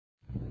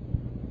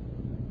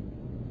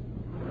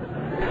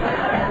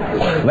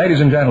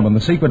Ladies and gentlemen,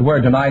 the secret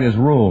word tonight is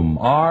room.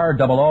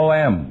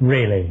 R-O-O-M.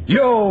 Really?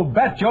 You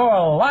bet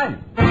your life!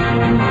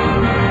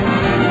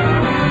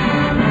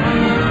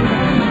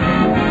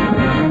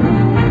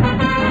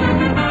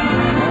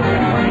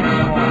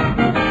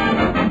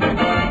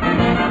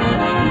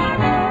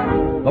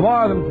 The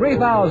more than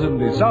 3,000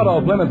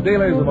 DeSoto Plymouth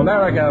dealers of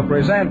America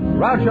present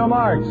Groucho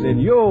Marx in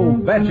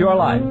You Bet Your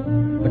Life,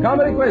 the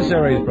comedy quiz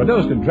series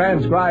produced and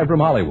transcribed from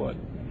Hollywood.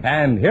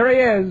 And here he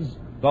is,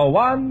 the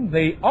one,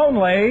 the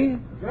only...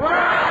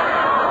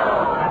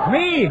 That's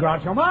me,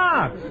 Groucho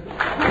Marx.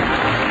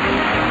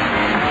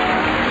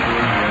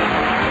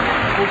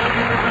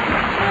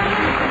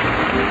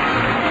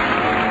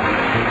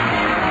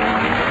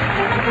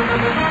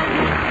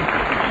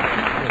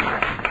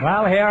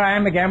 Well, here I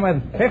am again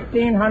with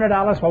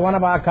 $1,500 for one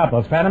of our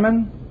couples.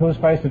 Fenneman, who's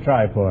first to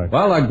try for it?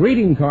 Well, a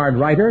greeting card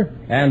writer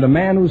and a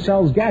man who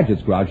sells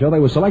gadgets, Groucho. They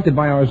were selected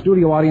by our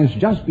studio audience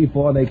just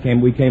before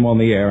we came on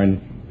the air,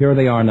 and here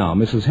they are now.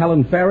 Mrs.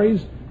 Helen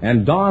Ferries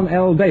and Don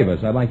L.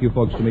 Davis. I'd like you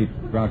folks to meet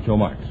Groucho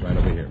Marx right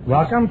over here.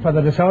 Welcome for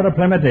the DeSoto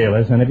Plymouth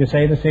dealers, and if you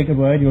say the secret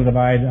word, you'll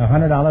divide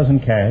 $100 in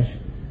cash.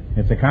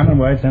 It's a common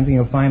word, something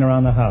you'll find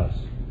around the house.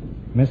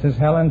 Mrs.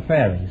 Helen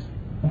Ferries.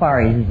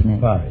 Faries, isn't it?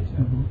 Faries.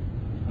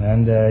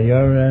 And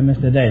you're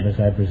Mr. Davis,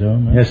 I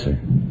presume. Huh? Yes, sir.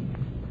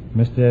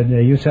 Mr.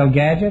 You sell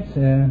gadgets?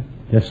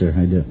 Yes, sir,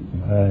 I do.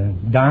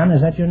 Don,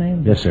 is that your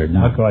name? Yes, sir, Don.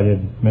 I'll call you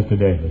Mr.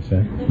 Davis, huh?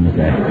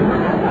 Okay.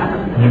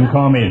 You can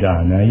call me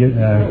Don.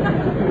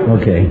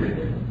 Okay.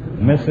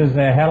 Mrs.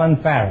 Helen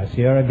Ferris,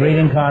 you're a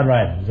greeting card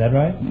writer, is that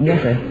right?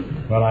 Yes, sir.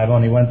 Well, I've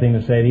only one thing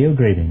to say to you.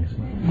 Greetings.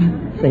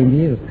 Same to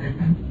you.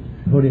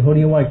 Who do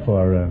you work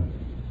for,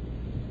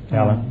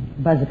 Helen?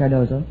 Buzz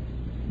Cardozo.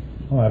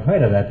 Oh, I've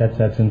heard of that.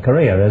 That's in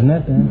Korea, isn't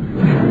it?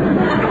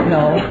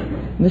 No.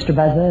 Mr.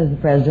 Buzza is the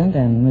president,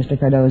 and Mr.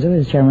 Cardozo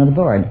is chairman of the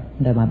board.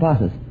 They're my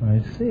bosses.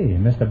 I see.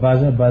 Mr.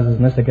 Buzza buzzes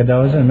Mr.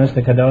 Cardozo, and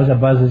Mr. Cardozo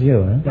buzzes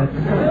you, huh?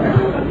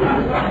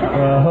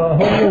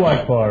 Who do you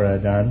work for,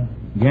 Don?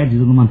 Gadget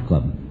of the Month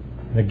Club.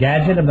 The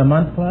Gadget of the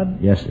Month Club?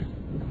 Yes, sir.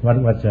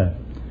 What's that?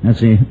 That's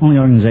the only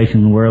organization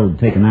in the world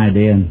to take an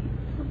idea and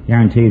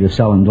guarantee to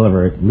sell and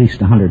deliver at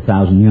least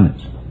 100,000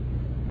 units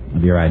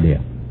of your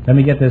idea. Let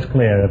me get this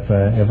clear.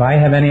 If I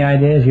have any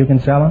ideas, you can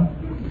sell them?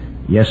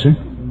 Yes, sir.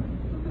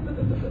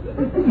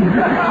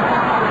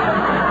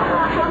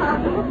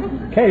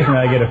 Occasionally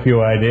I get a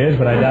few ideas,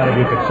 but I doubt if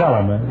you could sell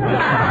them.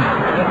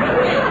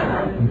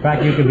 In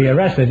fact, you could be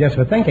arrested just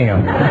for thinking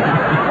of them.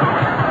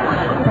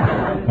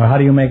 Well, how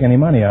do you make any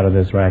money out of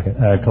this racket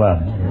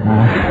club?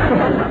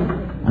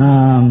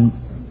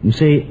 You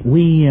see,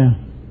 we are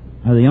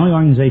the only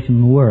organization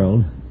in the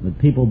world that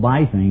people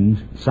buy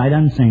things sight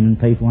unseen and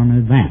pay for them in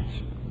advance.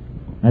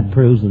 That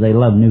proves that they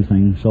love new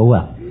things so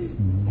well.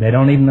 They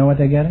don't even know what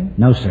they're getting?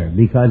 No, sir,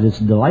 because it's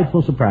a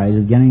delightful surprise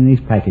of getting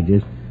these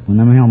packages when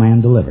the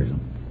mailman delivers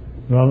them.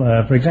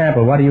 Well, for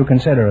example, what do you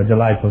consider a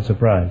delightful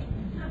surprise?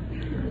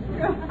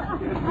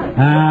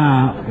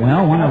 Well,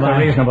 That's a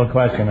reasonable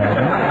question, I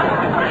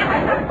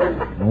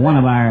think. One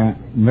of our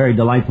very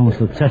delightful and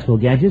successful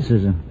gadgets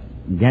is a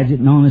gadget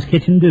known as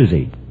Kitchen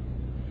Doozy.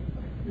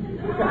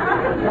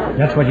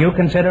 That's what you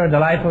consider a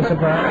delightful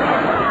surprise?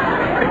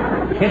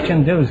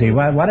 Kitchen Doozy.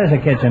 What is a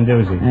Kitchen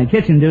Doozy?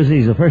 Kitchen Doozy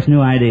is the first new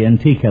idea in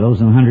tea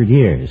kettles in 100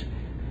 years.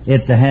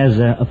 It has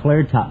a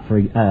flare top, for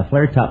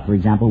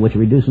example, which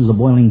reduces the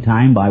boiling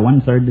time by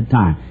 1/3 the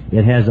time.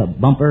 It has a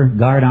bumper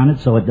guard on it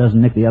so it doesn't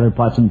nick the other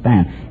pots and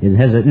pan. It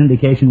has an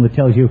indication which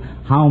tells you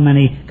how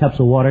many cups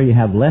of water you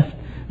have left.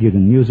 You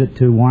can use it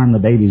to warm the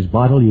baby's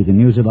bottle. You can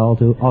use it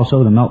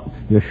also to melt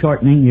your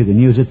shortening. You can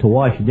use it to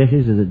wash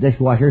dishes as a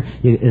dishwasher.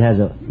 It has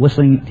a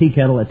whistling tea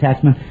kettle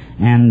attachment,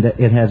 and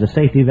it has a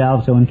safety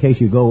valve so in case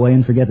you go away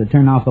and forget to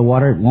turn off the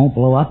water, it won't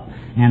blow up.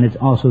 And it's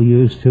also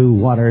used to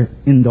water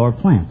indoor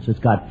plants. It's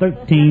got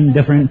 13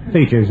 different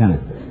features in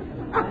it.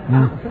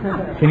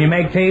 Can you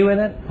make tea with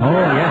it? Oh,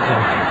 yes,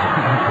 sir.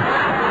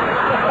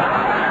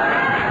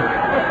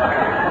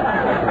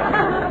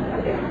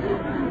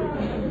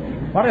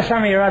 What are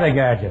some of your other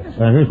gadgets?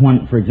 Here's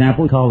one, for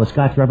example, called the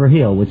Scotch Rubber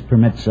Heel, which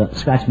permits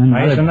Scotchmen...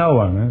 I used to know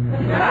one.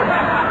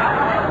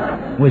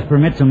 Which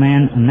permits a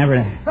man never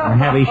to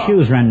have his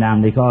shoes run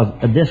down because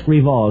a disc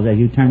revolves as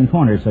you turn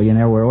corners, so you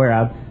never wear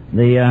out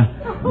the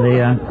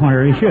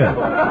corner of your shoe.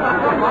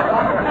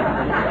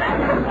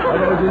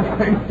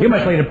 You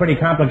must lead a pretty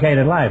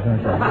complicated life, don't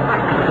you?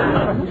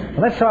 Well,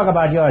 let's talk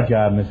about your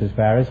job, Mrs.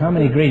 Ferris. How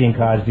many greeting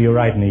cards do you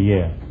write in a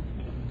year?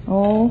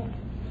 Oh,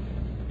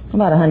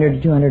 about 100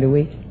 to 200 a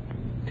week.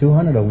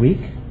 200 a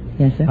week?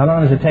 Yes, sir. How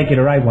long does it take you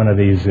to write one of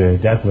these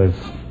deathless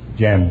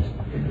gems?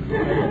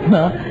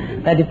 Well,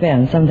 that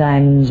depends.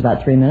 Sometimes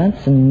about 3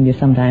 minutes, and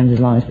sometimes as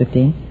long as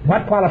 15.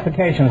 What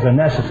qualifications are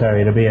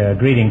necessary to be a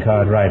greeting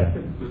card writer?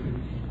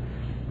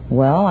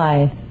 Well,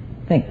 I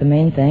think the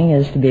main thing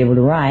is to be able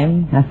to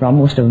rhyme. After all,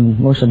 most of them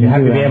You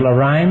have to be able to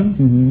rhyme?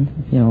 Mm-hmm.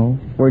 You know,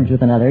 words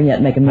with another,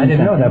 yet make them mean I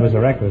didn't know something. that was a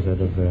requisite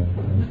of those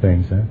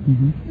things, huh?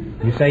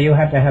 Mm-hmm. You say you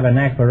have to have a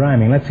knack for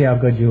rhyming. Let's see how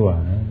good you are,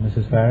 huh,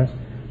 Mrs. Ferris?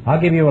 I'll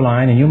give you a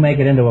line, and you make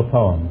it into a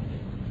poem.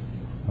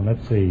 Well,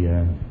 let's see.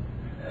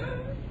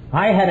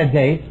 I had a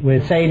date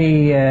with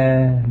Sadie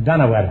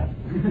Dunawetter.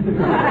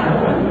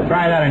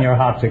 Try that on your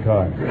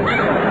harpsichord.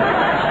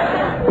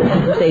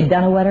 Did you say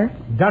Dunawetter?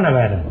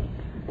 Dunawetter.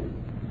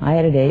 I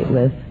had a date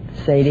with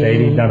Sadie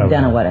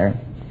Dunawetter.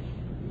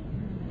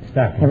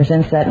 Stuck. Ever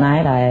since that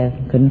night, I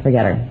couldn't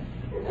forget her.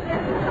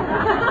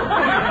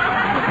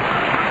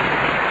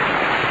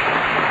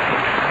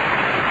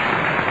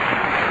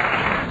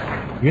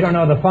 You don't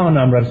know the phone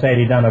number of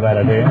Sadie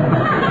Dunawetter, do you?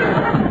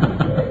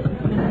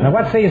 Now,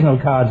 what seasonal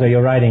cards are you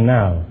writing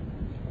now?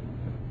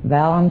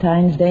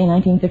 Valentine's Day,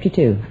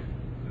 1952.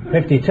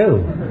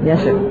 52?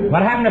 Yes, sir.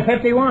 What happened to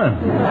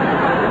 51?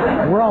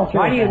 We're all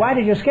through. Why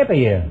did you skip a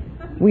year?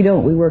 We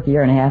don't. We work a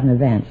year and a half in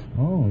advance.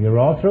 Oh, you're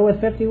all through with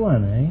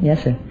 51, eh?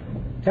 Yes, sir.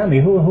 Tell me,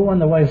 who won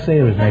the World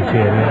Series next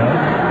year, you know?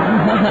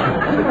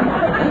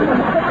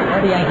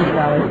 Or the Yankees,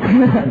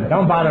 probably.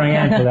 Don't bother and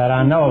answer that.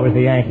 I know it was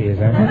the Yankees,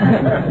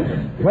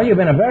 eh? Well, you've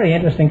been a very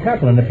interesting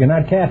couple, and if you're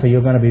not careful,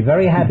 you're going to be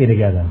very happy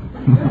together.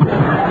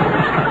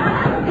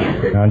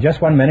 Now, in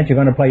just 1 minute, you're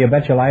going to play You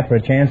Bet Your Life for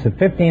a chance at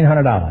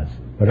 $1,500.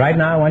 But right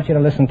now, I want you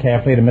to listen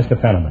carefully to Mr.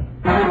 Fenneman.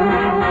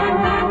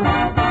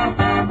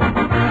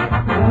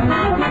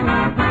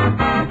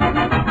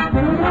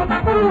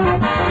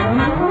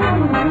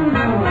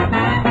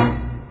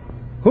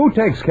 Who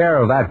takes care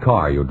of that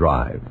car you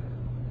drive?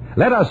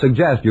 Let us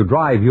suggest you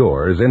drive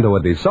yours into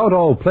a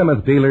DeSoto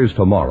Plymouth dealer's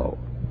tomorrow.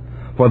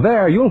 For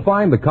there you'll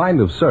find the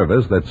kind of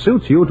service that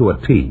suits you to a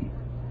T.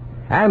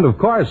 And, of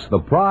course, the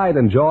pride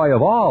and joy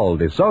of all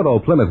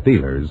DeSoto Plymouth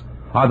dealers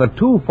are the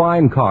two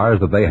fine cars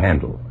that they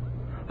handle,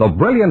 the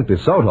brilliant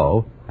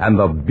DeSoto and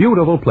the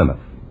beautiful Plymouth.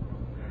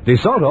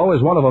 DeSoto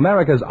is one of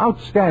America's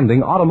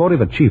outstanding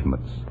automotive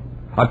achievements,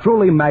 a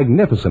truly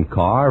magnificent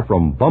car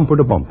from bumper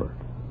to bumper.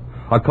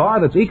 A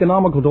car that's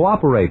economical to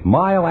operate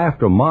mile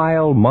after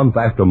mile, month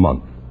after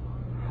month.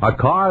 A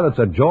car that's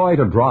a joy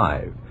to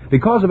drive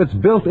because of its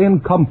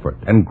built-in comfort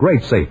and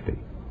great safety.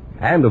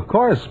 And, of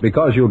course,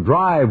 because you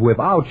drive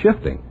without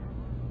shifting.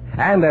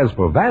 And as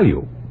for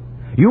value,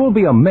 you'll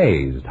be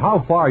amazed how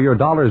far your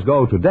dollars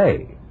go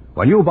today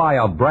when you buy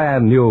a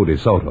brand new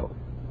DeSoto.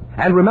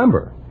 And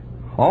remember,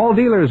 all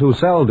dealers who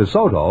sell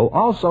DeSoto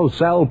also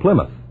sell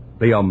Plymouth,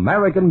 the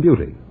American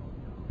beauty.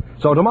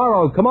 So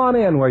tomorrow, come on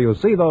in where you'll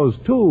see those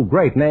two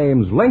great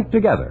names linked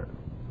together.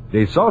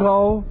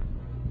 DeSoto,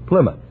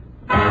 Plymouth.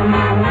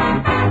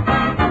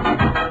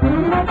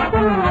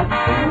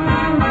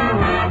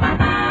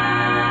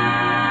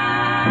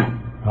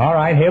 All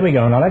right, here we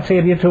go. Now, let's see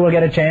if you two will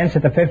get a chance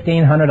at the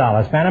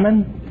 $1,500.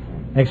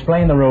 Fenneman,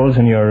 explain the rules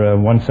in your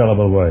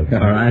one-syllable words. All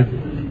right.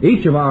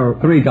 Each of our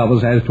three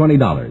couples has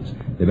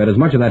 $20. They bet as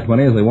much of that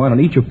 20 as they want on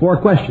each of 4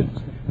 questions.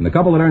 And the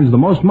couple that earns the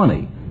most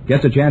money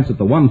gets a chance at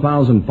the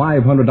 $1,500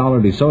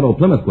 DeSoto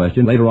Plymouth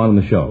question later on in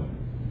the show.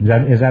 Is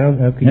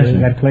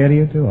that clear to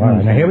you two? All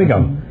right, now here we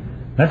go.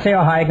 Let's see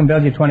how high I can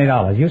build you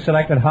 $20. You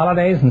selected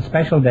holidays and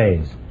special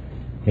days.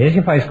 Here's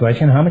your first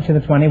question. How much of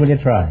the 20 will you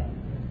try?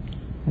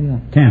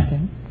 10.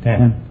 10.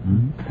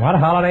 Mm-hmm. What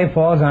holiday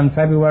falls on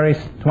February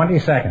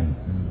 22nd?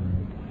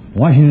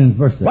 Washington's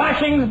birthday.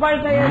 Washington's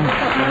birthday is...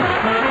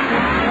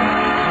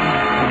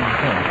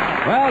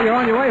 Well, you're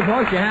on your way,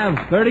 folks. You have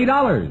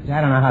 $30. I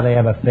don't know how they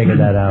ever figured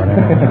that out.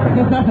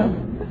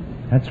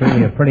 That's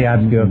really a pretty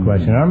obscure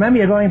question. Now, remember,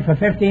 you're going for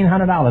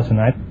 $1,500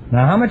 tonight.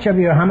 Now, how much have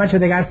they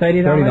got?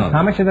 $30? $30.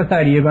 How much of the 30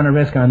 are you going to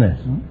risk on this?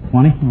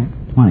 20?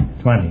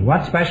 20.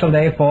 What special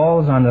day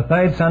falls on the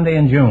third Sunday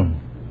in June?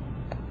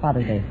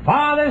 Father's Day.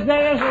 Father's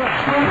Day is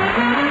right.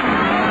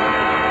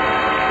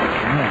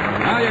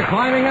 Now you're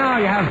climbing now.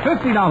 You have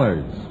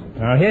 $50.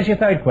 Now, here's your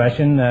third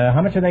question.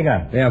 How much have they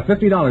got? They have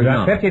 $50 You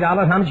now. got $50. How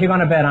much are you going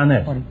to bet on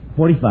this?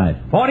 45.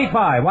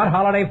 45. What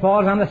holiday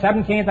falls on the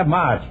 17th of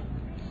March?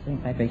 St.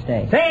 Patrick's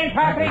Day. St.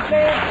 Patrick's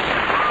Day.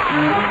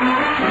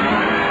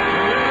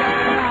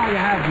 Now you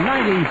have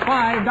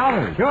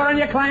 $95. Sure, and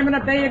you're climbing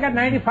up there. You got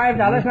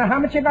 $95. Now, how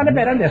much you going to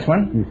bet on this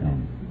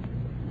one?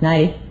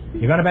 90.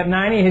 You're going to bet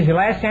 90. Here's your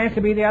last chance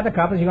to beat the other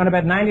couples. You're going to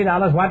bet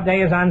 $90. What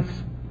day is on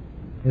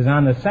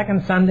the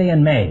second Sunday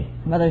in May?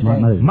 Mother's Day.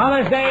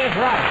 Mother's Day is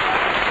right.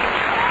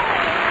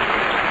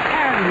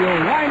 And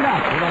you'll wind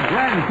up with a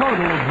grand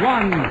total of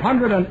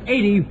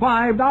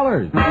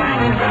 $185.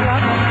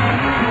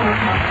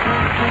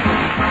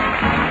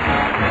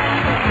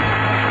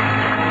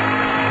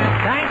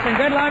 Thanks and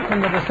good luck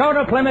from the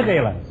DeSoto Plymouth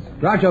dealers.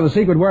 Groucho, the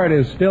secret word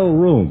is still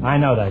room. I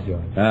know that,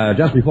 George.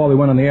 Just before we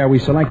went on the air, we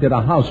selected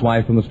a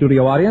housewife from the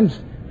studio audience,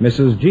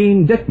 Mrs.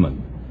 Jean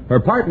Dickman. Her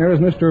partner is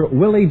Mr.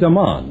 Willie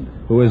DeMond,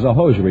 who is a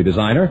hosiery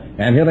designer,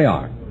 and here they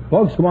are.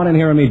 Folks, come on in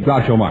here and meet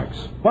Groucho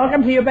Marx.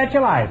 Welcome to You Bet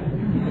Your Life.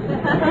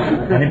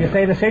 And if you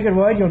say the secret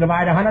word, you'll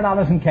divide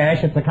 $100 in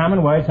cash. It's a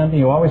common word, something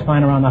you always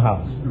find around the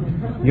house.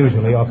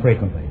 Usually or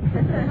frequently.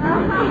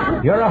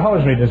 You're a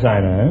hosiery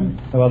designer, eh?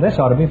 Well, this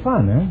ought to be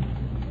fun, eh?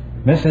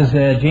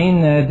 Mrs.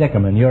 Jean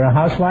Dickerman, you're a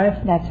housewife?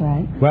 That's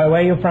right. Where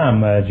are you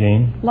from,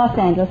 Jean? Los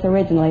Angeles,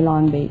 originally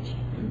Long Beach.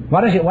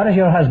 What does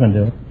your husband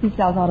do? He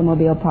sells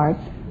automobile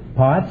parts.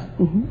 Parts?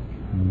 Mm-hmm.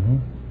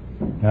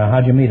 Mm-hmm.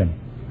 How'd you meet him?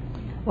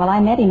 Well, I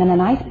met him in an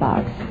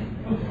icebox.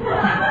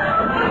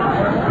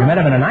 You met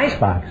him in an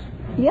icebox.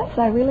 Yes,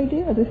 I really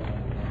did.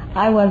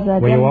 I was.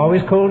 Were you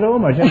always cool to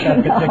him, or just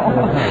that particular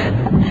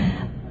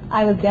time?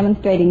 I was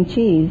demonstrating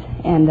cheese,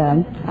 and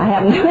I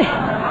happened to.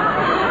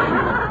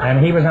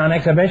 And he was on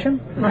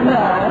exhibition? No.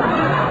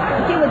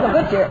 He was a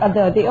butcher,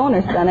 the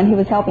owner's son, and he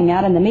was helping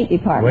out in the meat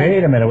department.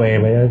 Wait a minute,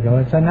 wait.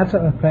 It's not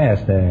so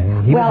fast.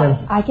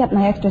 I kept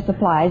my extra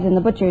supplies in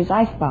the butcher's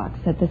icebox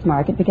at this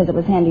market because it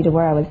was handy to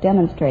where I was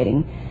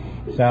demonstrating.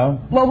 So?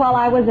 Well, while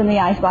I was in the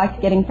icebox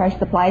getting fresh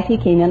supplies, he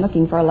came in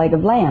looking for a leg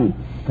of lamb.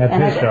 That's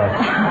his story.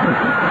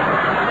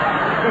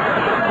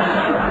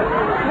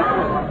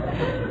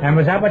 And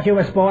was that what you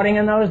were sporting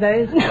in those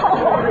days?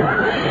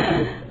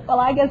 No. Well,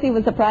 I guess he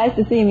was surprised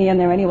to see me in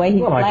there anyway. He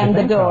slammed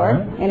the door,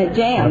 and it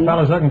jammed. The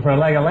fellow's looking for a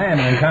leg of lamb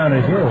and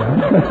encounters you,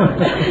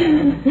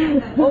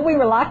 huh? Well, we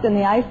were locked in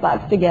the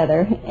icebox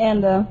together,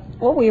 and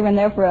we were in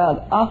there for an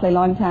awfully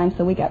long time,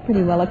 so we got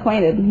pretty well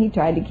acquainted, and he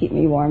tried to keep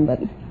me warm,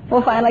 but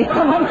finally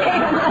someone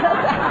came and let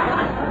us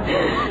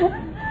out.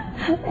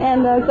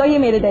 And so he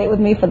made a date with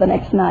me for the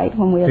next night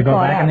when we had to go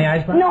caught back up. in the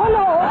icebox? No.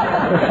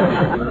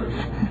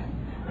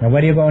 Now, where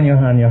do you go on your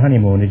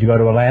honeymoon? Did you go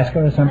to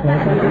Alaska or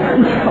someplace?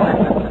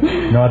 No.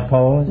 North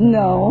Pole?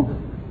 No.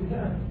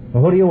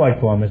 Well, who do you work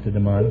for, Mr.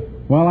 DeMont?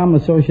 Well, I'm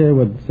associated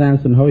with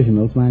Sanson Hosiery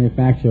Mills,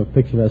 manufacturer of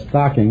picturesque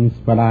stockings,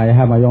 but I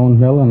have my own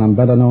mill, and I'm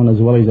better known as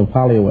Willie's of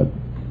Hollywood.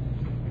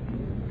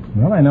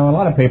 Well, I know a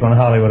lot of people in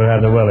Hollywood who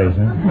have the Willies.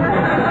 Huh?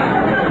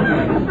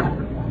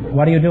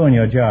 What do you do in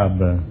your job,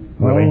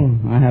 Willie? Well,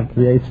 I have to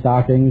create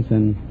stockings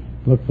and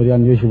look for the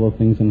unusual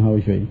things in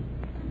hosiery.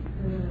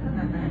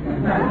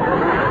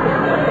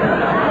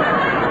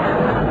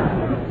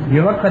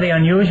 You look for the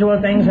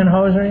unusual things in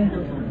hosiery?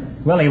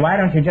 Willie, why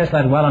don't you just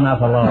let well enough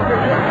alone?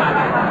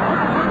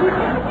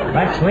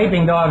 Let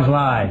sleeping dogs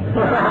lie.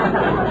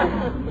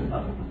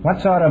 What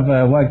sort of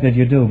work did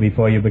you do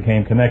before you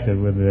became connected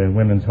with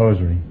women's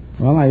hosiery?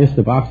 Well, I used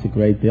to box a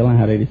great deal. I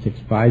had 86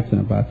 fights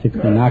and about 60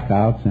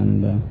 knockouts,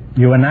 and...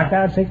 You were knocked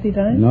out 60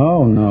 times?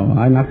 No.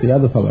 I knocked the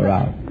other fella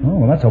out. Oh,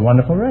 well, that's a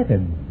wonderful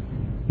record.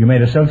 You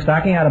made a silk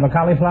stocking out of a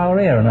cauliflower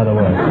ear, in other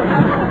words.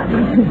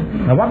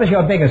 Now, what was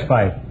your biggest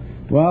fight?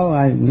 Well,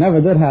 I never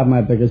did have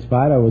my biggest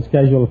fight. I was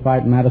scheduled to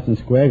fight in Madison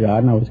Square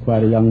Garden. I was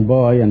quite a young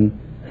boy, and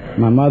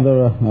my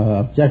mother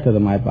objected to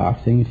my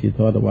boxing. She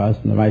thought it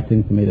wasn't the right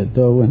thing for me to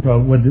do. And well,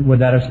 would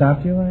that have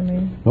stopped you, I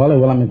mean? Well, it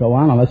wouldn't let me go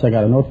on unless I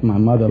got a note from my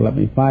mother to let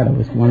me fight. I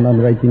was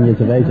under 18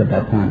 years of age at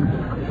that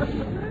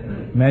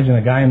time. Imagine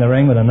a guy in the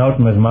ring with a note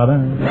from his mother.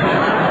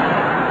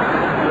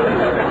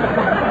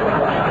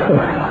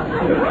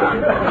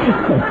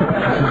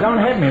 Don't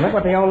hit me. Look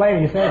what the old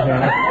lady says here.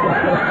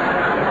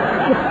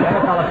 The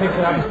other fellow picks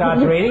it up and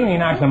starts reading, and he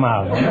knocks him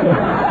out.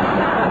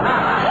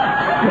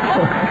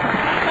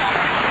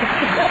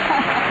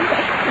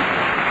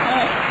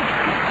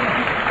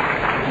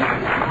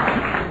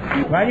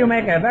 Well, you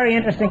make a very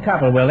interesting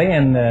couple, Willie,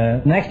 and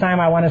next time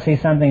I want to see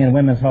something in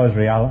women's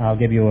hosiery, I'll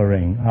give you a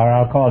ring, or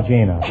I'll call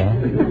Gene up. Huh?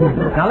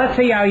 Now, let's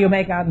see how you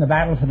make out in the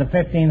battle for the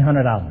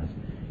 $1,500.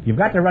 You've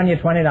got to run your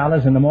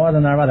 $20 into more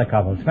than our other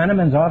couples.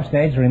 Fenneman's off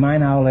stage to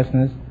remind our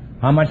listeners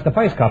how much the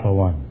first couple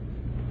won.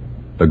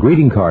 The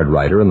greeting card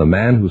writer and the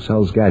man who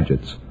sells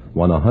gadgets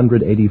won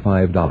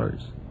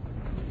 $185.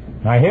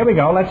 Now, here we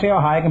go. Let's see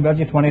how high I can build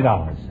you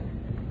 $20.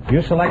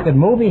 You selected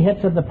movie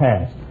hits of the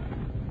past.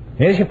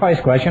 Here's your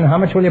first question. How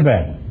much will you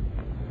bet?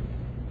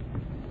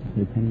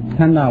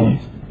 $10.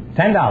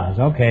 $10,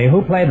 okay.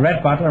 Who played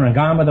Rhett Butler in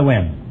Gone with the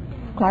Wind?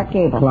 Clark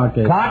Gable. Clark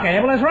Gable. Clark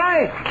Gable is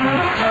right.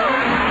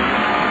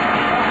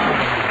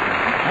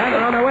 And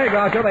they're on their way,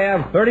 Groucho. They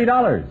have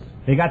 $30.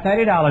 You got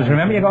 $30.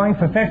 Remember, you're going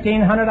for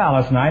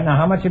 $1,500 tonight. Now,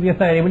 how much of your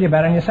 $30 will you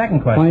bet on your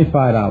second question?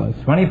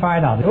 $25.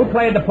 $25. Who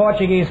played the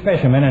Portuguese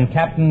fisherman in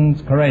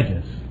Captain's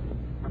Courageous?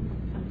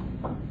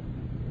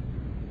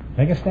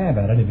 Take a stab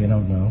at it if you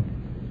don't know.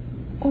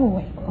 Oh,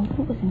 wait.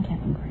 Who was in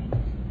Captain Courageous?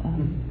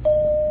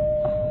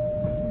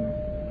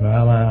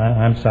 Well,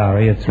 I'm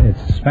sorry. It's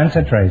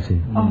Spencer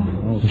Tracy.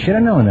 Oh. You should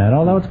have known that,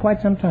 although it's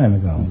quite some time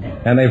ago.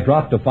 And they've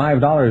dropped to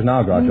 $5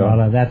 now, Groucho.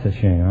 Well, that's a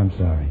shame. I'm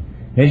sorry.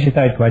 Here's your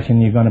third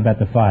question. You're going to bet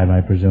the 5,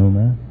 I presume,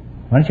 huh?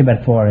 Why don't you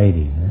bet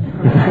 $4.80?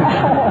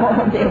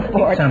 Huh? Oh, dear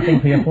Ford. Something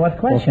for your fourth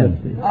question.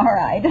 $4.50. All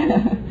right.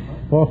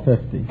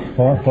 $4.50.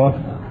 Four.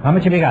 How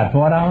much have you got?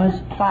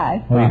 $4?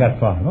 5. Oh, you got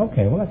 5.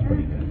 Okay, well, that's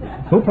pretty good.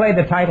 Who played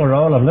the title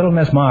role of Little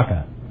Miss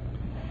Marker?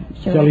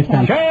 Shirley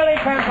Temple. Shirley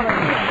Temple. Well,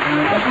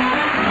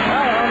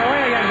 on the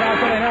way again,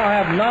 Groucho. They now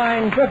have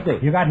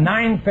 $9.50. You got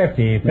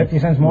 $9.50. 50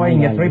 cents more, you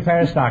can get 3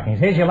 pairs of stockings.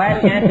 Here's your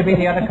last chance to beat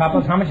the other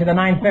couples. How much of the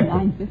 $9.50?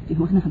 $9.50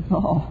 went up.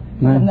 Oh,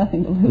 I have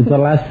nothing to lose. It's the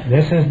last...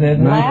 This is the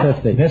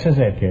 $9.50. This is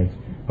it, kids.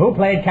 Who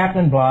played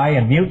Captain Bligh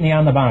in Mutiny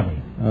on the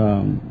Bounty?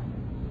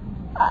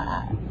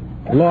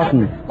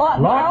 Lawton.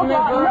 Lawton is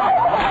right.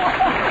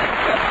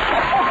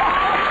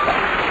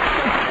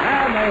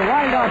 And they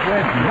wind up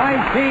with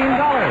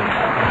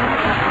 $19.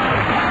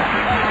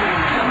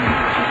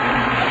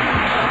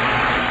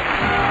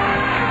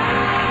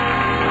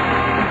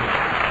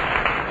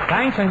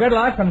 Thanks and good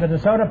luck from the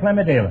DeSoto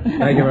Plymouth dealers.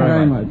 Thank you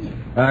very much.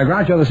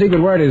 Groucho, the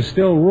secret word is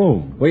still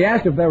room. We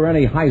asked if there were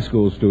any high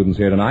school students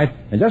here tonight,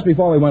 and just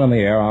before we went on the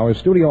air, our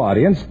studio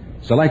audience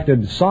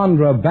selected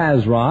Sandra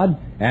Bazrod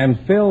and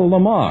Phil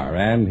Lamar.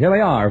 And here they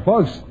are,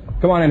 folks.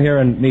 Come on in here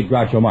and meet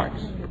Groucho Marx.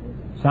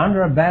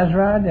 Sandra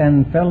Bazrod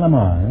and Phil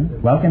Lamar.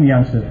 Welcome,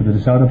 youngsters, to the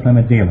DeSoto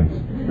Plymouth dealers.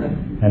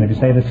 And if you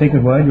say the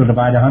secret word, you'll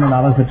divide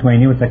 $100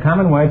 between you. It's a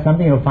common word,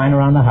 something you'll find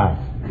around the house.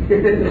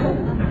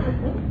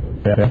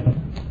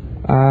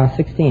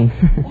 16.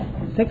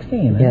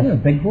 16? Yes. You're a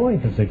big boy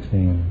for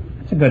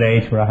 16. It's a good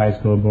age for a high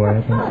school boy,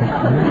 I think,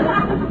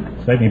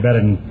 16. Certainly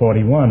better than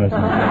 41 or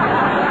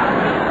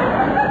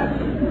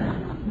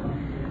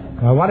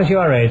something. What is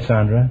your age,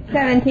 Sandra?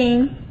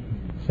 17.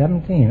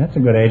 17. That's a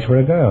good age for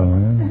a girl,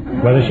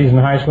 whether she's in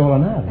high school or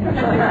not.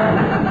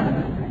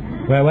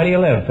 Where do you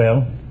live,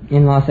 Phil?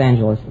 In Los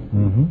Angeles.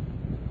 Mm-hmm.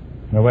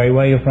 Now, where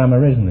are you from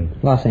originally?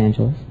 Los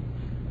Angeles.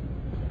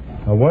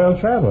 A world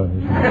traveler.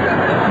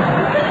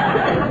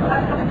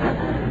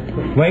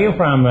 Where are you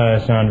from,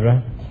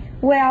 Sandra?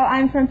 Well,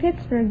 I'm from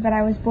Pittsburgh, but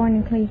I was born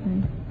in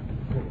Cleveland.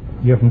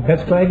 You're from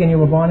Pittsburgh and you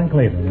were born in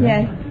Cleveland? Huh?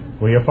 Yes.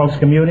 Were your folks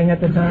commuting at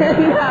the time?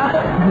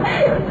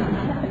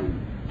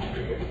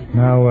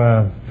 No.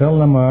 Now, Phil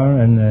Lamar,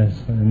 and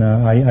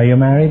are you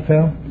married,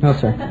 Phil? No,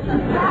 sir.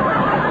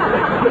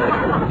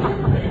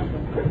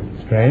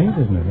 Strange,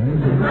 isn't it?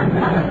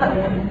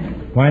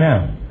 Why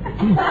not?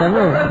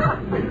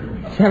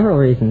 Several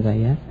reasons, I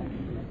guess.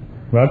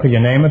 Well, could you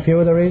name a few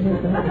of the reasons?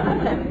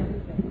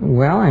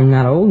 Well, I'm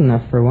not old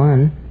enough, for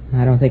one.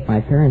 I don't think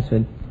my parents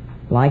would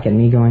like it,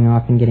 me going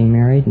off and getting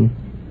married, and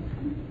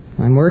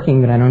I'm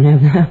working, but I don't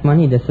have enough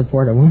money to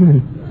support a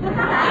woman.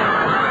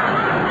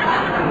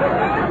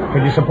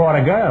 Could you support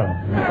a girl?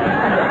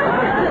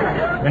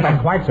 They're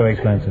not quite so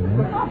expensive,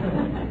 huh?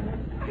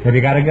 Have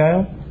you got a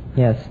girl?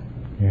 Yes.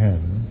 You have,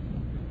 huh?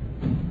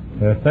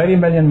 There are 30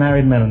 million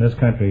married men in this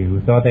country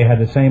who thought they had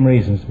the same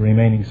reasons for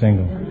remaining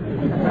single.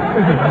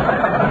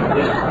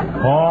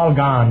 All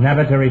gone,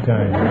 never to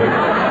return.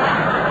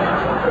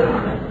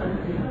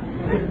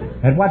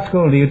 At what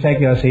school do you take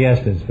your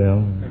siestas,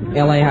 Phil?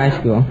 L.A. High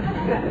School.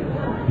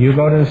 You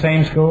go to the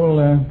same school,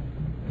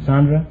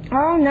 Sandra?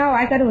 Oh, no,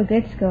 I go to a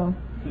good school.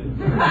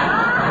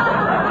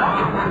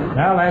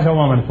 Well, there's a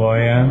woman for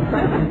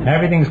you.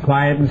 Everything's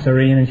quiet and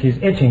serene, and she's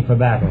itching for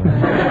battle.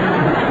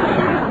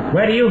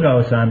 Where do you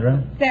go,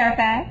 Sandra?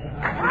 Fairfax.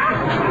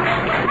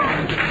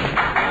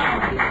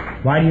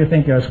 Why do you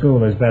think your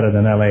school is better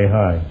than L.A.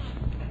 High?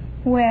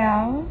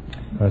 Well,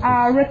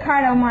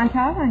 Ricardo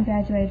Montalban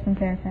graduated from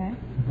Fairfax.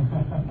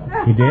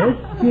 He did?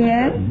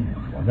 Yes.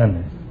 Well,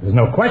 then there's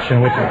no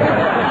question which is the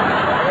best.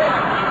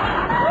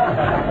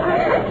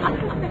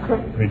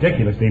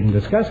 Ridiculous to even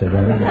discuss it.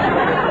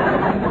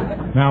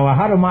 Now,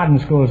 how do modern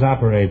schools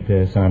operate,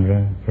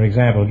 Sandra? For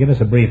example, give us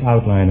a brief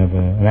outline of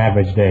an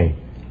average day.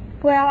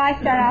 Well, I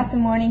start out the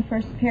morning,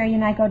 first period,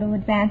 and I go to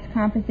advanced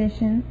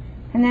composition,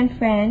 and then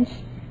French,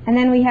 and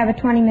then we have a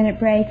 20-minute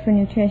break for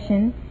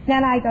nutrition.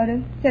 Then I go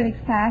to civics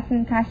class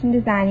and costume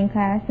designing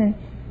class, and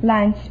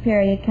lunch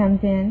period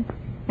comes in.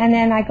 And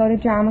then I go to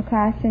drama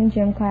class and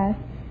gym class.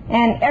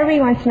 And every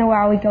once in a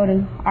while we go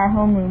to our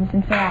homerooms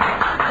and fly.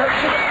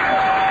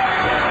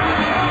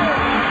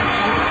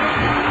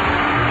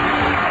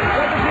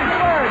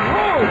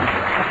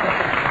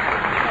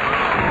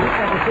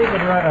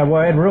 Secret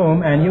word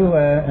room, and you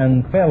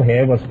and Phil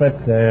here will split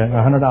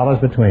 $100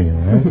 between you.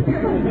 Right?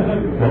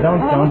 Now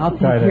don't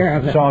try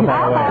to solve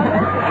that away.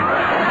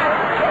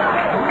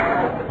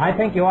 I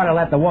think you ought to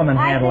let the woman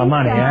handle the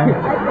money, huh?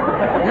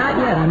 Not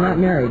yet. I'm not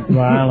married.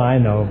 Well, I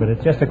know, but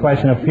it's just a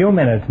question of a few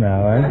minutes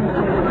now, eh?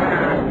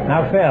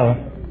 Now, Phil.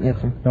 Yes,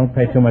 sir. Don't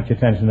pay too much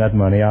attention to that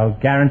money. I'll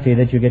guarantee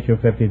that you get your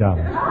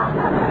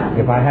 $50.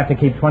 If I have to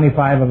keep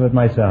 25 of it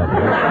myself.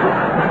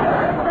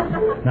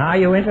 Now, are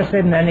you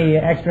interested in any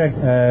extra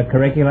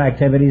curricular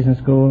activities in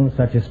school,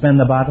 such as spin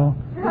the bottle?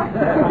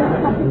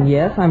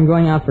 Yes, I'm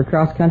going out for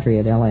cross country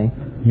at L.A.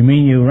 You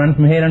mean you run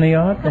from here to New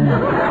York?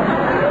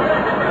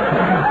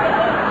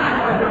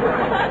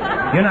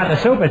 You're not the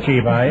super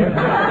chief, are you?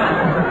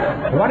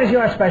 What is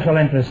your special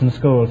interest in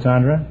school,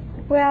 Sandra?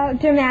 Well,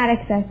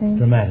 dramatics, I think.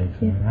 Dramatics.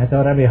 Yeah. I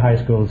thought every high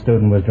school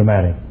student was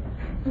dramatic,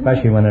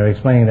 especially when they're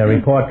explaining their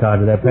report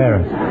card to their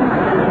parents.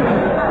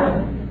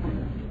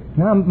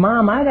 Now,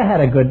 Mom, I'd have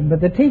had a good,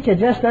 but the teacher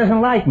just doesn't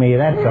like me,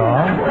 that's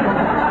all.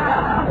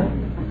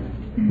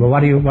 Well, what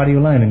do you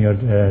learn in your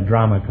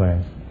drama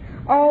class?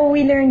 Oh,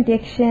 we learn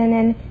diction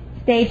and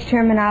stage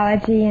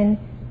terminology and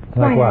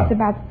like what?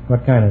 About...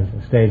 What kind of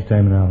stage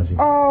terminology?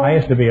 Oh. I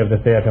used to be of the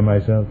theater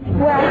myself.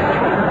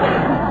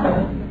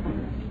 Well...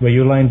 Well,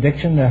 you learn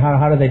diction?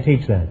 How do they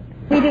teach that?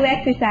 We do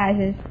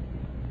exercises.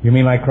 You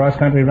mean like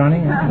cross-country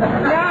running?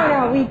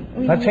 No, we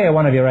Let's hear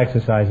one of your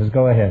exercises.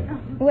 Go ahead.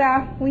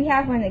 Well, we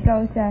have one that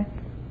goes,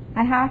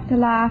 I have to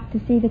laugh to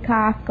see the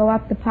cough go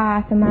up the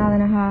path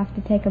 1.5 miles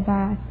to take a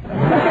bath.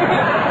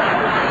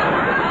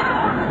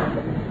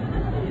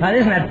 Now,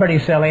 isn't that pretty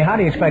silly? How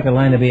do you expect to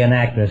learn to be an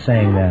actor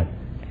saying that?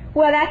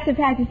 Well, that's to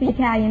practice the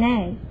Italian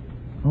A.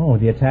 Oh,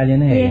 the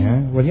Italian A, Yeah.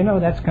 huh? Well, you know,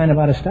 that's kind of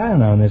out of style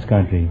now in this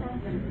country.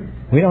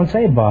 We don't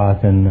say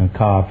bath and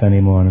cough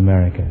anymore in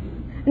America.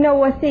 No,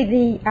 well, see,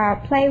 the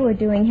play we're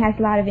doing has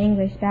a lot of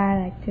English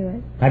dialect to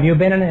it. Have you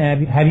been in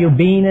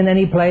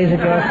any plays at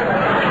yours?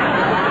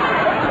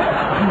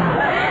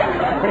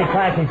 Pretty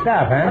classy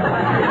stuff,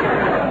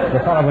 huh? The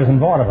fellow was in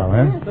vaudeville,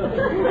 huh?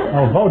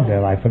 Oh,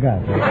 vaudeville, I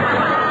forgot.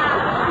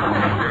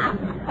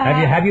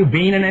 Have you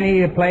been in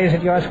any plays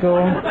at your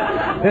school?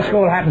 This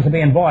school happens to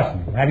be in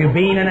Boston. Have you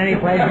been in any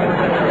plays?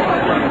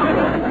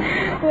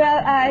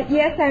 Well,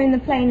 yes, I'm in the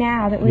play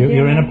now that we're doing.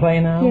 You're in a play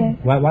now? Yes.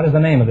 What is the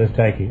name of this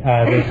turkey?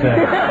 This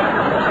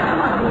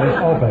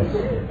opus.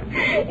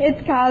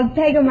 It's called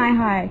Peg of My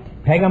Heart.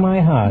 Peg of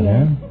My Heart,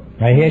 Yes.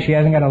 huh? I hear she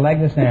hasn't got a leg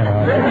to stand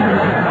on.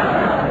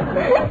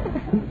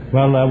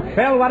 Well,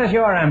 Phil, what is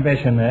your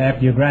ambition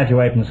after you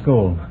graduate from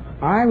school?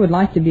 I would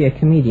like to be a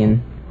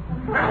comedian.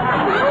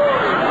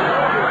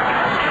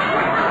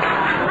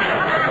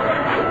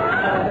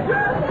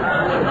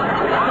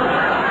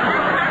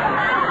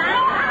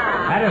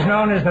 That is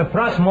known as the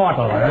thrust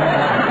mortal.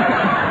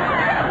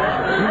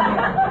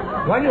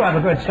 Well, you have a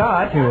good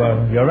start. You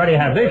already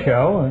have this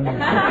show.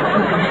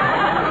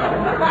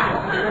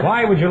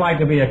 Why would you like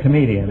to be a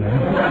comedian?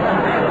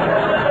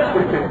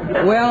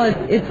 Well,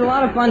 it's a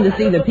lot of fun to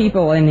see the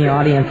people in the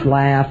audience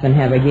laugh and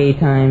have a gay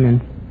time.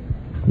 And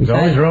There's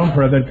always room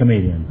for a good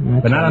comedian.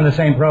 That's But not right. on the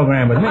same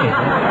program with me.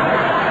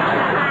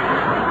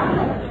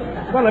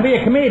 Well, to be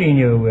a comedian,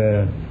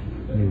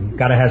 you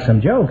got to have some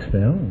jokes,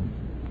 Phil.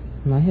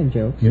 I have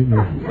jokes. You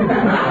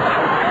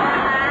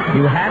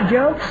have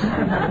jokes?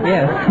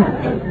 Yes.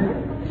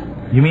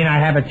 You mean I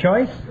have a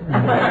choice?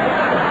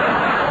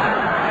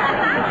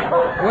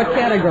 What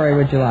category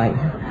would you like?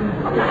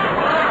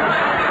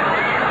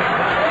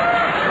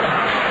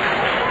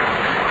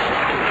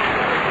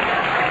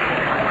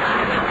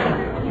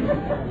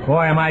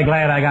 Boy, am I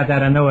glad I got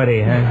that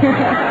annuity, huh?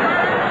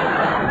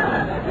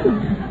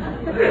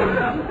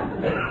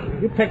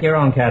 You pick your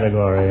own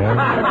category,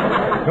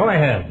 huh? Go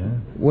ahead. Huh?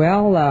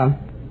 Well,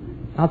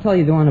 I'll tell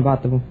you the one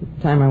about the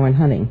time I went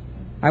hunting.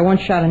 I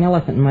once shot an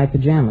elephant in my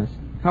pajamas.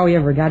 How he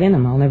ever got in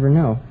them, I'll never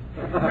know.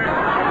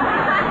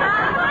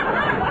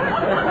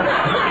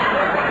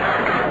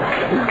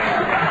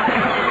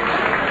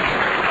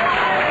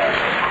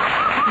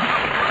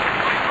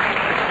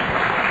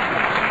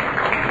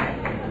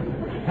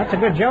 That's a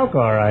good joke,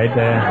 all right.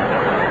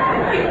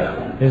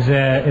 Is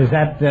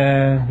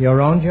that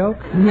your own joke?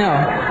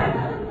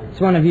 No.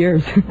 It's one of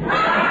yours.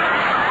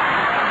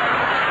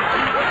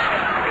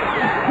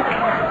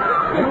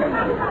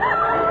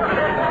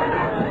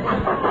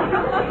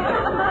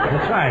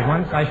 That's right.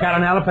 Once I shot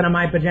an elephant in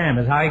my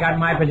pajamas. How he got in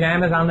my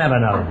pajamas, I'll never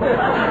know.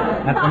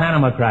 That's from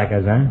Animal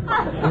Crackers, huh?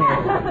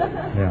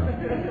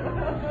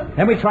 Yeah.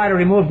 Then we try to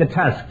remove the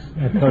tusks.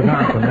 It goes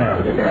on from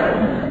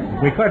there.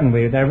 We couldn't.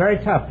 They're very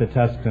tough, the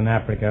tusks in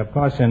Africa. Of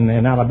course, in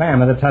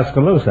Alabama, the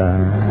Tuscaloosa.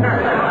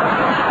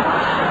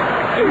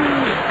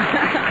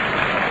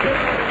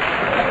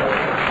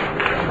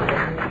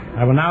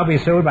 I will now be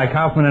sued by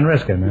Kaufman and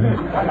Riskin.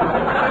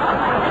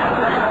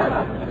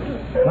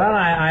 Well,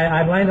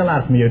 I've learned a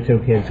lot from you two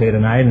kids here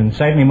tonight, and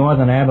certainly more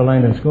than I ever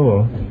learned in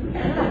school.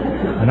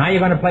 And now you're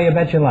going to play You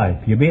Bet Your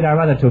Life. You beat our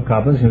other two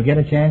couples, you'll get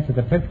a chance at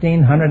the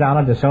 $1,500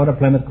 DeSoto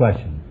Plymouth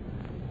question.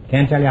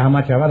 Can't tell you how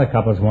much our other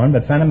couples won,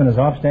 but Fenneman is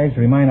off stage to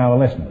remind our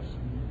listeners.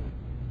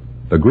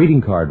 The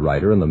greeting card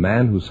writer and the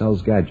man who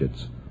sells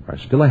gadgets are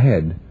still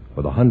ahead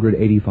with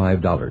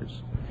 $185.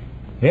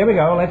 Here we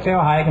go. Let's see how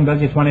high I can build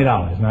you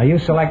 $20. Now, you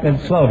selected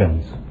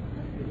slogans.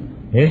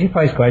 Here's your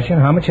first question.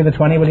 How much of the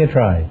 20 will you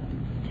try?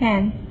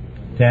 10.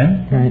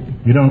 10? Right.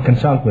 You don't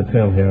consult with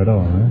Phil here at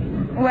all, huh?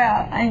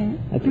 Well,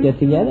 Let's get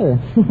together.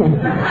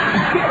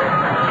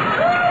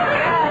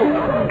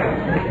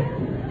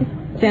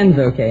 10's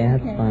okay,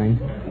 that's fine.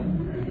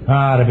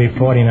 Ah, to be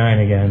 49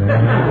 again.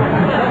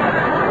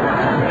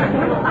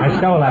 I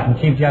stole that from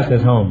Chief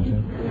Justice Holmes.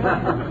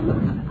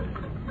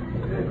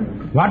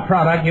 What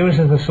product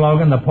uses the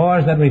slogan, the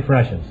pause that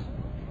refreshes?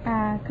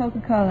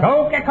 Coca-Cola.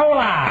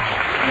 Coca-Cola!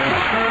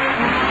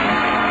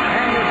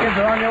 And your kids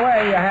are on your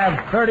way. You have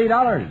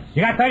 $30.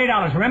 You got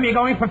 $30. Remember, you're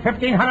going for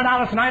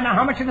 $1,500 tonight. Now,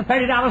 how much of the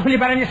 $30 will you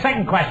bet on your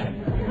second question?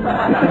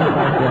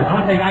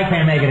 Don't think I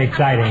can't make it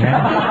exciting,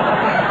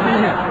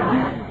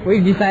 huh?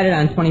 We've decided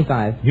on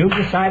 25. You've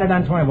decided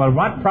on 20. Well,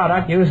 what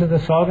product uses the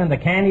slogan, the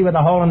candy with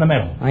a hole in the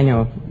middle? I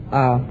know.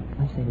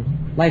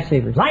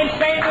 Lifesavers.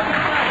 Lifesavers!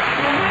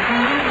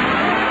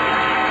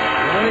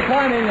 You're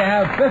reclining. You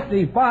have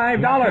 $55.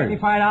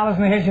 $55,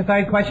 and here's your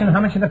third question.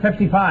 How much of the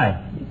 55?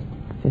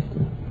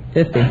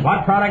 50.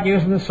 What product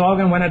uses the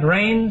slogan, when it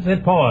rains,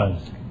 it pours?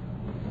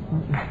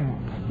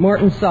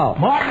 Morton Salt.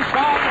 Morton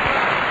Salt. Way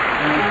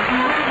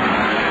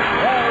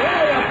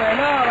up there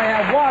now. They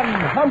have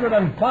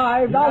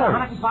 $105.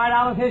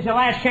 $105. Here's your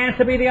last chance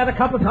to be the other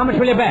couple. How much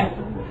will you bet?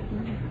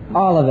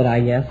 All of it, I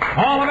guess.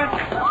 All of it?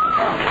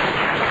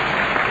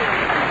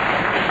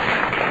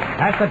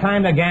 That's the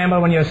time to gamble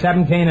when you're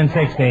 17 and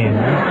 16.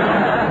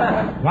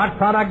 What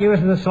product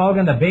uses the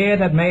slogan, the beer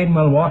that made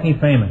Milwaukee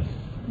famous?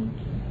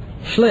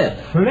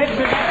 Schlitz. Schlitz is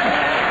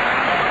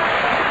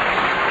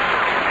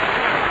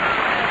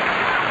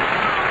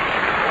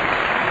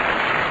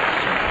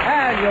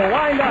And you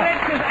wind up.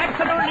 Schlitz is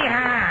absolutely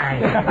high.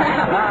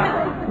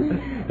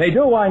 They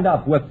do wind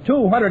up with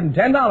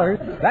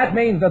 $210. That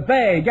means that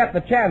they get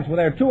the chance with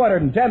their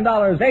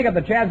 $210. They get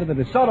the chance at the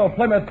DeSoto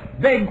Plymouth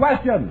Big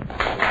Question.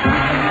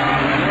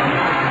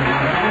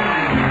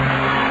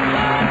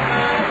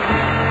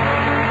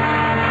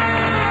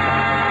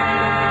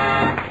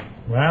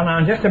 Well, now,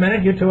 in just a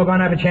minute, you two are going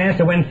to have a chance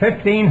to win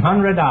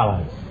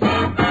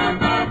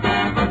 $1,500.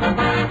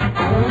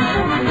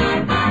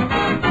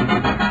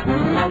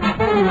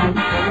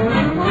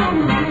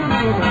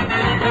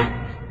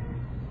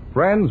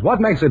 Friends, what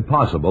makes it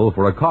possible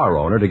for a car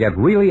owner to get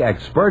really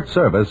expert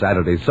service at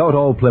a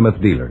DeSoto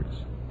Plymouth dealers?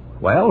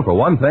 Well, for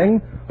one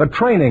thing, the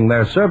training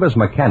their service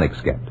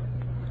mechanics get.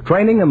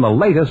 Training in the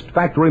latest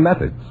factory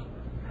methods.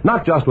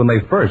 Not just when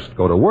they first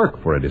go to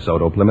work for a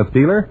DeSoto Plymouth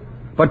dealer,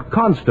 but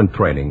constant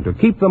training to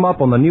keep them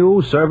up on the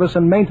new service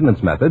and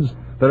maintenance methods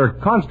that are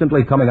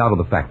constantly coming out of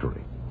the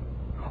factory.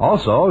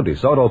 Also,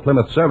 DeSoto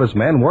Plymouth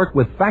servicemen work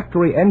with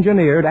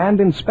factory-engineered and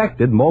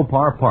inspected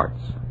Mopar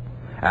parts.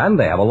 And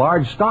they have a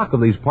large stock of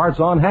these parts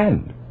on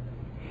hand.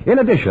 In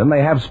addition,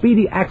 they have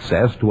speedy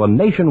access to a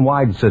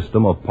nationwide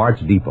system of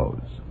parts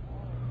depots.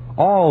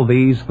 All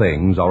these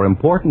things are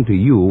important to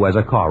you as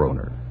a car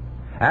owner.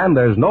 And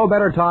there's no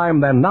better time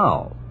than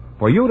now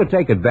for you to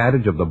take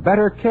advantage of the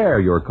better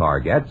care your car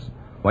gets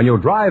when you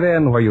drive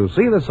in where you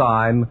see the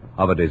sign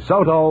of a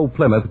DeSoto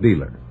Plymouth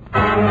dealer.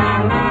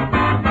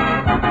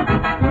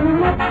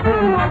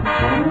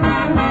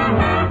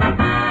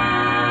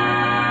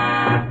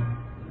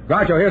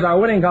 Groucho, here's our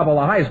winning couple,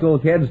 the high school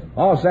kids,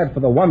 all set for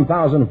the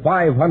 $1,500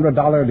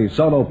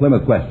 DeSoto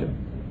Plymouth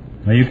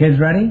question. Are you kids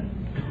ready?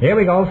 Here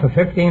we go for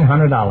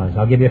 $1,500.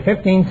 I'll give you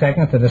 15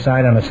 seconds to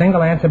decide on a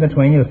single answer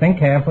between you. Think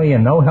carefully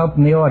and no help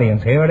from the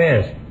audience. Here it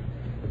is.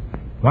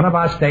 One of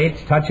our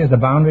states touches the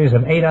boundaries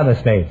of 8 other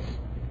states.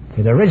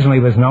 It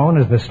originally was known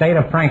as the state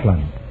of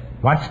Franklin.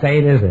 What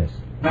state is this?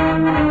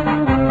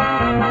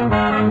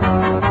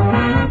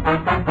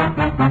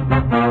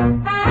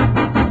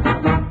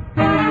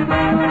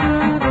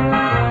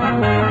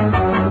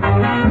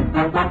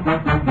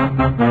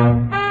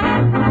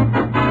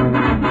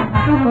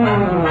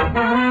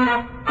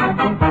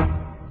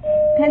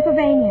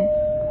 Pennsylvania.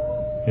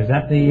 Is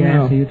that the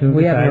No, answer you two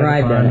we haven't decided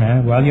arrived upon, at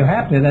it. huh? Well, you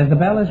have to, as the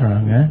bell is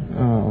rung,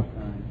 huh? Oh.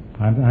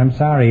 I'm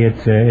sorry,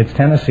 it's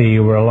Tennessee.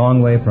 You were a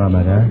long way from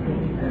it,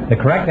 huh? The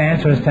correct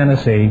answer is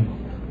Tennessee.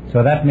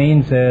 So that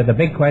means the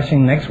big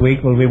question next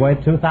week will be worth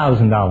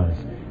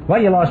 $2,000.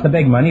 Well, you lost the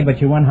big money,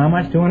 but you won how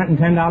much?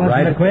 $210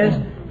 Right. for the quiz?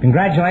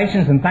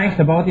 Congratulations, and thanks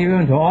to both of you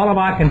and to all of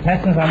our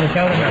contestants on the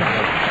show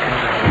tonight.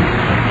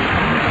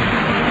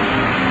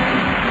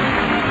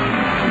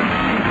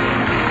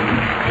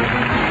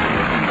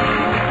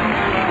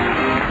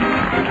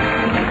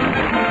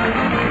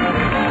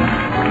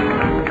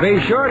 Be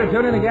sure to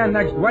tune in again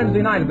next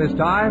Wednesday night at this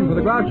time for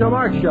the Groucho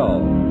Marx Show,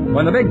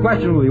 when the big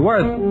question will be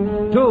worth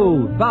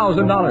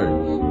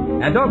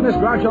 $2,000. And don't miss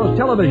Groucho's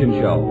television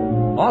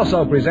show,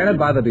 also presented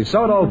by the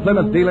DeSoto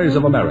Plymouth Dealers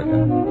of America.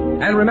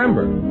 And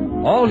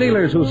remember, all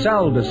dealers who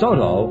sell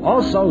DeSoto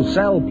also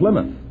sell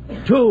Plymouth.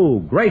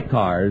 2 great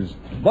cars,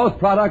 both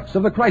products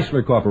of the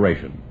Chrysler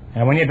Corporation.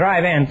 And when you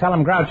drive in, tell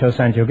them Groucho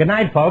sent you. Good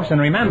night, folks, and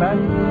remember,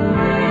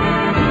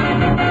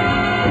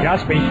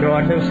 just be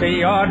sure to see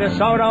your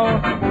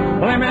DeSoto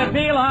Plymouth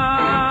dealer.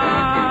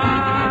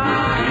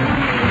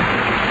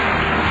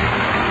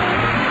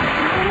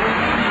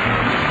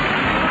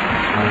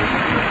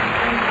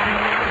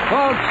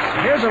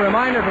 Folks, here's a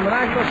reminder from the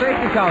National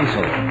Safety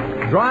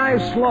Council.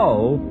 Drive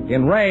slow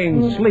in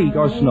rain, sleet,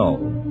 or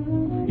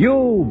snow.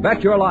 You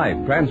Bet Your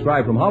Life,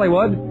 transcribed from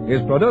Hollywood,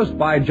 is produced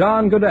by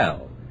John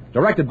Goodell,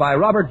 directed by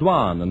Robert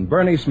Dwan and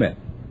Bernie Smith.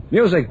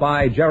 Music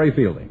by Jerry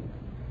Fielding.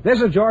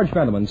 This is George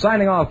Fenneman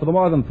signing off for the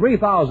more than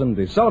 3,000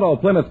 DeSoto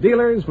Plymouth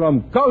dealers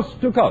from coast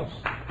to coast.